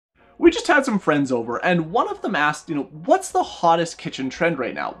We just had some friends over and one of them asked, what's the hottest kitchen trend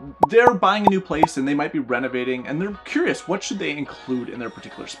right now? They're buying a new place and they might be renovating and they're curious what should they include in their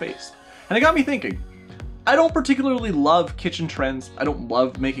particular space. And it got me thinking, I don't particularly love kitchen trends. I don't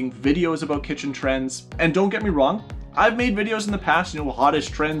love making videos about kitchen trends. And don't get me wrong, I've made videos in the past,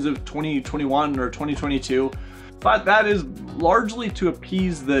 hottest trends of 2021 or 2022, but that is largely to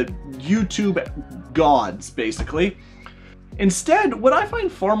appease the YouTube gods, basically. Instead, what I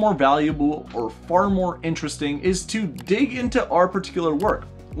find far more valuable or far more interesting is to dig into our particular work.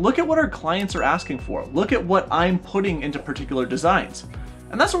 Look at what our clients are asking for. Look at what I'm putting into particular designs.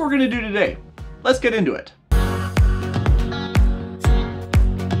 And that's what we're going to do today. Let's get into it.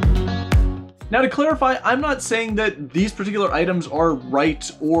 Now to clarify, I'm not saying that these particular items are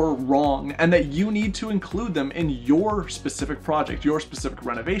right or wrong and that you need to include them in your specific project, your specific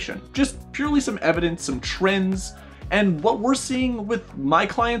renovation. Just purely some evidence, some trends, and what we're seeing with my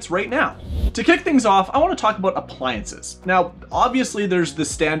clients right now. To kick things off, I want to talk about appliances. Now, obviously there's the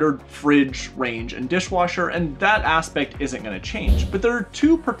standard fridge, range, and dishwasher, and that aspect isn't going to change, but there are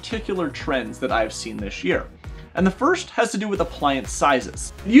two particular trends that I've seen this year. And the first has to do with appliance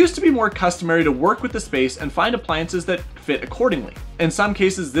sizes. It used to be more customary to work with the space and find appliances that fit accordingly. In some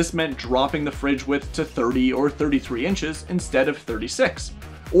cases, this meant dropping the fridge width to 30 or 33 inches instead of 36.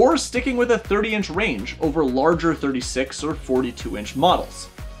 Or sticking with a 30-inch range over larger 36 or 42-inch models.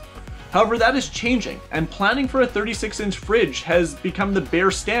 However, that is changing, and planning for a 36-inch fridge has become the bare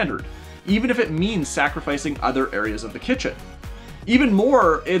standard, even if it means sacrificing other areas of the kitchen. Even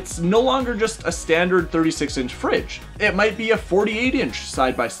more, it's no longer just a standard 36-inch fridge. It might be a 48-inch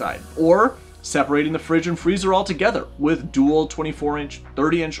side-by-side, or separating the fridge and freezer altogether with dual 24-inch,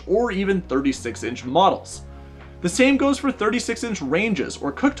 30-inch, or even 36-inch models. The same goes for 36-inch ranges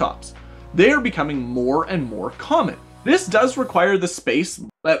or cooktops. They are becoming more and more common. This does require the space,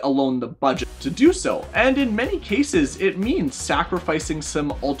 let alone the budget, to do so, and in many cases it means sacrificing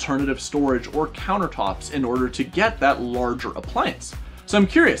some alternative storage or countertops in order to get that larger appliance. So I'm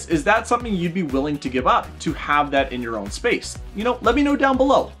curious, is that something you'd be willing to give up to have that in your own space? Let me know down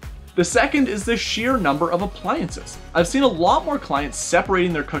below. The second is the sheer number of appliances. I've seen a lot more clients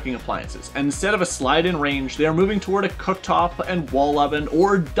separating their cooking appliances, and instead of a slide-in range, they are moving toward a cooktop and wall oven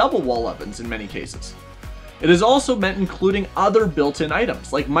or double wall ovens in many cases. It has also meant including other built-in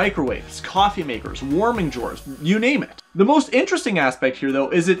items like microwaves, coffee makers, warming drawers, you name it. The most interesting aspect here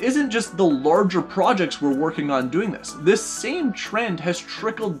though is it isn't just the larger projects we're working on doing this. This same trend has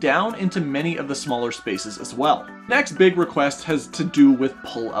trickled down into many of the smaller spaces as well. Next big request has to do with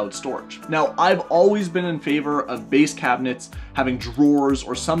pull-out storage. Now, I've always been in favor of base cabinets having drawers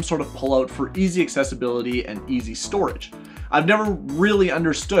or some sort of pull-out for easy accessibility and easy storage. I've never really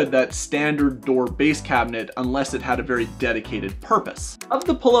understood that standard door base cabinet unless it had a very dedicated purpose. Of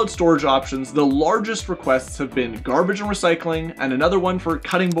the pull-out storage options, the largest requests have been garbage and recycling, and another one for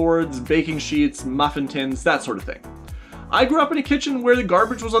cutting boards, baking sheets, muffin tins, that sort of thing. I grew up in a kitchen where the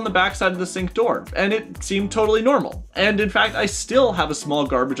garbage was on the backside of the sink door, and it seemed totally normal. And in fact, I still have a small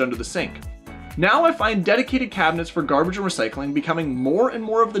garbage under the sink. Now I find dedicated cabinets for garbage and recycling becoming more and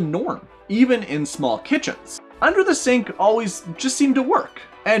more of the norm, even in small kitchens. Under the sink always just seemed to work.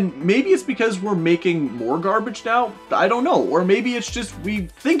 And maybe it's because we're making more garbage now, I don't know. Or maybe it's just we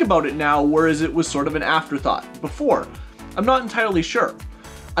think about it now, whereas it was sort of an afterthought before. I'm not entirely sure.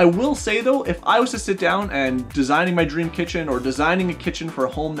 I will say though, if I was to sit down and designing my dream kitchen or designing a kitchen for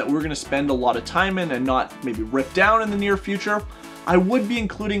a home that we're gonna spend a lot of time in and not maybe rip down in the near future, I would be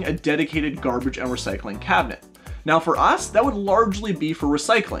including a dedicated garbage and recycling cabinet. Now for us, that would largely be for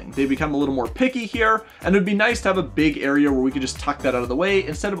recycling. They become a little more picky here, and it'd be nice to have a big area where we could just tuck that out of the way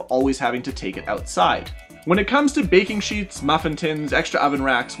instead of always having to take it outside. When it comes to baking sheets, muffin tins, extra oven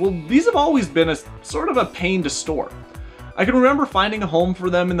racks, well, these have always been a sort of a pain to store. I can remember finding a home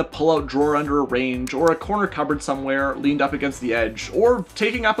for them in the pull-out drawer under a range, or a corner cupboard somewhere leaned up against the edge, or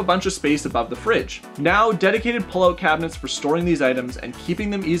taking up a bunch of space above the fridge. Now, dedicated pull-out cabinets for storing these items and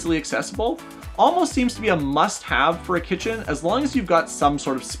keeping them easily accessible almost seems to be a must-have for a kitchen as long as you've got some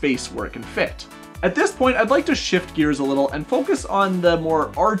sort of space where it can fit. At this point, I'd like to shift gears a little and focus on the more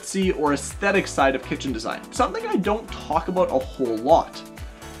artsy or aesthetic side of kitchen design, something I don't talk about a whole lot.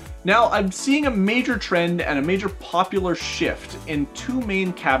 Now, I'm seeing a major trend and a major popular shift in two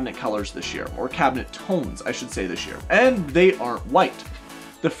main cabinet colors this year, or cabinet tones, I should say this year, and they aren't white.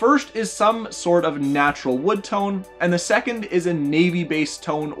 The first is some sort of natural wood tone, and the second is a navy-based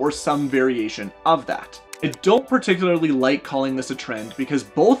tone or some variation of that. I don't particularly like calling this a trend because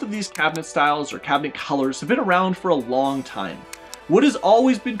both of these cabinet styles or cabinet colors have been around for a long time. What has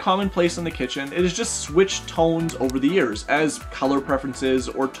always been commonplace in the kitchen, it has just switched tones over the years as color preferences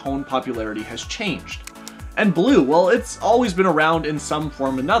or tone popularity has changed. And blue, well, it's always been around in some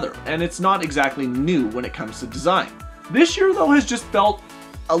form or another, and it's not exactly new when it comes to design. This year though has just felt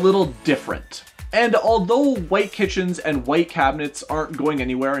a little different. And although white kitchens and white cabinets aren't going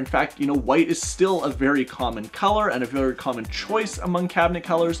anywhere, in fact, white is still a very common color and a very common choice among cabinet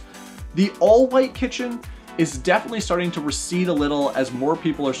colors, the all-white kitchen is definitely starting to recede a little as more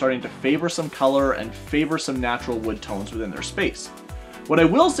people are starting to favor some color and favor some natural wood tones within their space. What I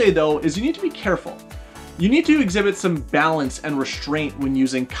will say though is you need to be careful. You need to exhibit some balance and restraint when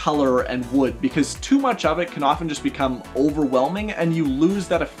using color and wood, because too much of it can often just become overwhelming and you lose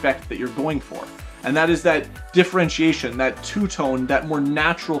that effect that you're going for. And that is that differentiation, that two-tone, that more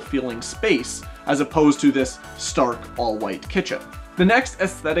natural feeling space, as opposed to this stark all-white kitchen. The next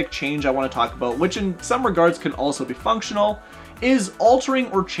aesthetic change I want to talk about, which in some regards can also be functional, is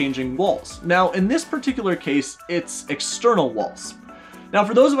altering or changing walls. Now, in this particular case, it's external walls. Now,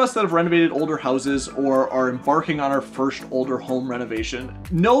 for those of us that have renovated older houses or are embarking on our first older home renovation,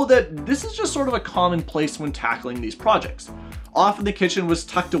 know that this is just sort of a common place when tackling these projects. Often the kitchen was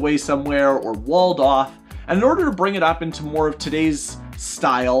tucked away somewhere or walled off, and in order to bring it up into more of today's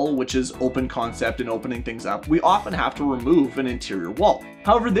style, which is open concept and opening things up, we often have to remove an interior wall.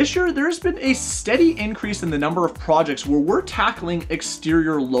 However, this year there's been a steady increase in the number of projects where we're tackling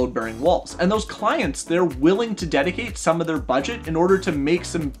exterior load-bearing walls, and those clients, they're willing to dedicate some of their budget in order to make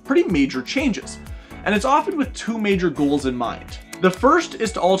some pretty major changes. And it's often with two major goals in mind. The first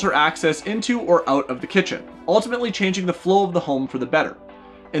is to alter access into or out of the kitchen, ultimately changing the flow of the home for the better.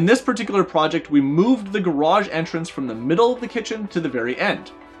 In this particular project, we moved the garage entrance from the middle of the kitchen to the very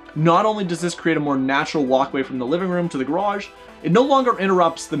end. Not only does this create a more natural walkway from the living room to the garage, it no longer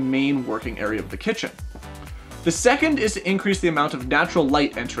interrupts the main working area of the kitchen. The second is to increase the amount of natural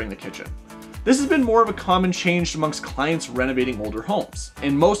light entering the kitchen. This has been more of a common change amongst clients renovating older homes.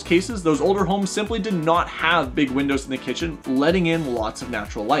 In most cases, those older homes simply did not have big windows in the kitchen, letting in lots of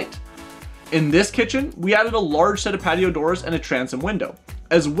natural light. In this kitchen, we added a large set of patio doors and a transom window,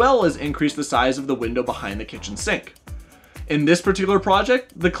 as well as increased the size of the window behind the kitchen sink. In this particular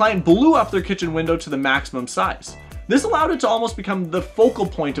project, the client blew up their kitchen window to the maximum size. This allowed it to almost become the focal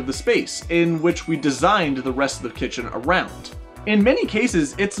point of the space, in which we designed the rest of the kitchen around. In many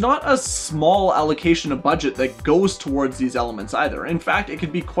cases, it's not a small allocation of budget that goes towards these elements either. In fact, it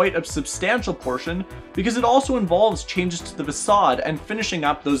could be quite a substantial portion because it also involves changes to the facade and finishing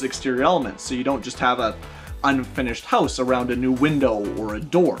up those exterior elements, so you don't just have a unfinished house around a new window or a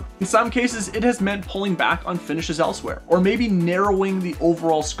door. In some cases, it has meant pulling back on finishes elsewhere, or maybe narrowing the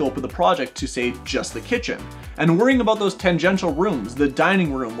overall scope of the project to, say, just the kitchen, and worrying about those tangential rooms, the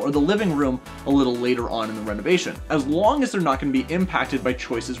dining room or the living room, a little later on in the renovation, as long as they're not going to be impacted by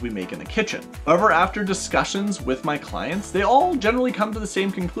choices we make in the kitchen. However, after discussions with my clients, they all generally come to the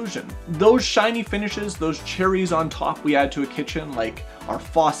same conclusion. Those shiny finishes, those cherries on top we add to a kitchen, like our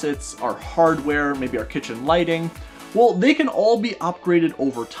faucets, our hardware, maybe our kitchen lighting, well, they can all be upgraded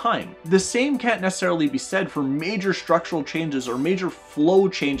over time. The same can't necessarily be said for major structural changes or major flow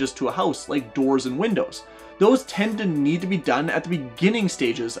changes to a house like doors and windows. Those tend to need to be done at the beginning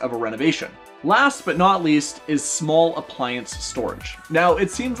stages of a renovation. Last but not least is small appliance storage. Now,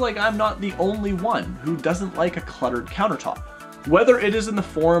 it seems like I'm not the only one who doesn't like a cluttered countertop. Whether it is in the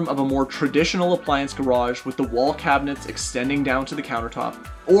form of a more traditional appliance garage with the wall cabinets extending down to the countertop,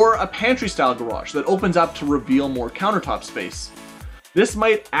 or a pantry style garage that opens up to reveal more countertop space, this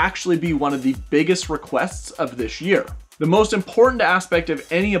might actually be one of the biggest requests of this year. The most important aspect of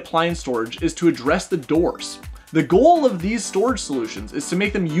any appliance storage is to address the doors. The goal of these storage solutions is to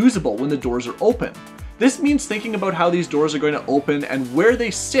make them usable when the doors are open. This means thinking about how these doors are going to open and where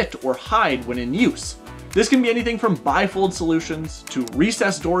they sit or hide when in use. This can be anything from bifold solutions to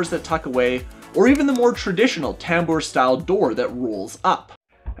recessed doors that tuck away, or even the more traditional tambour style door that rolls up.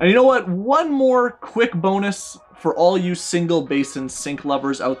 And you know what? One more quick bonus for all you single basin sink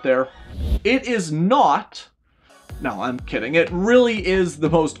lovers out there. It is not, no, I'm kidding. It really is the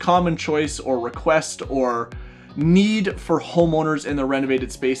most common choice or request or need for homeowners in their renovated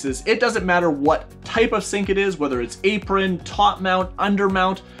spaces. It doesn't matter what type of sink it is, whether it's apron, top mount, under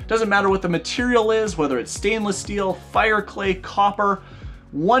mount, doesn't matter what the material is, whether it's stainless steel, fire clay, copper,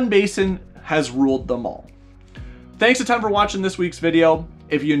 one basin has ruled them all. Thanks a ton for watching this week's video.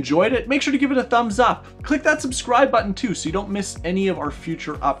 If you enjoyed it, make sure to give it a thumbs up. Click that subscribe button too so you don't miss any of our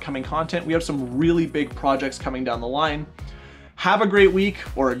future upcoming content. We have some really big projects coming down the line. Have a great week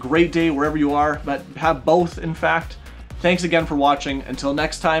or a great day wherever you are, but have both in fact. Thanks again for watching. Until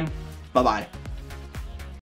next time, bye-bye.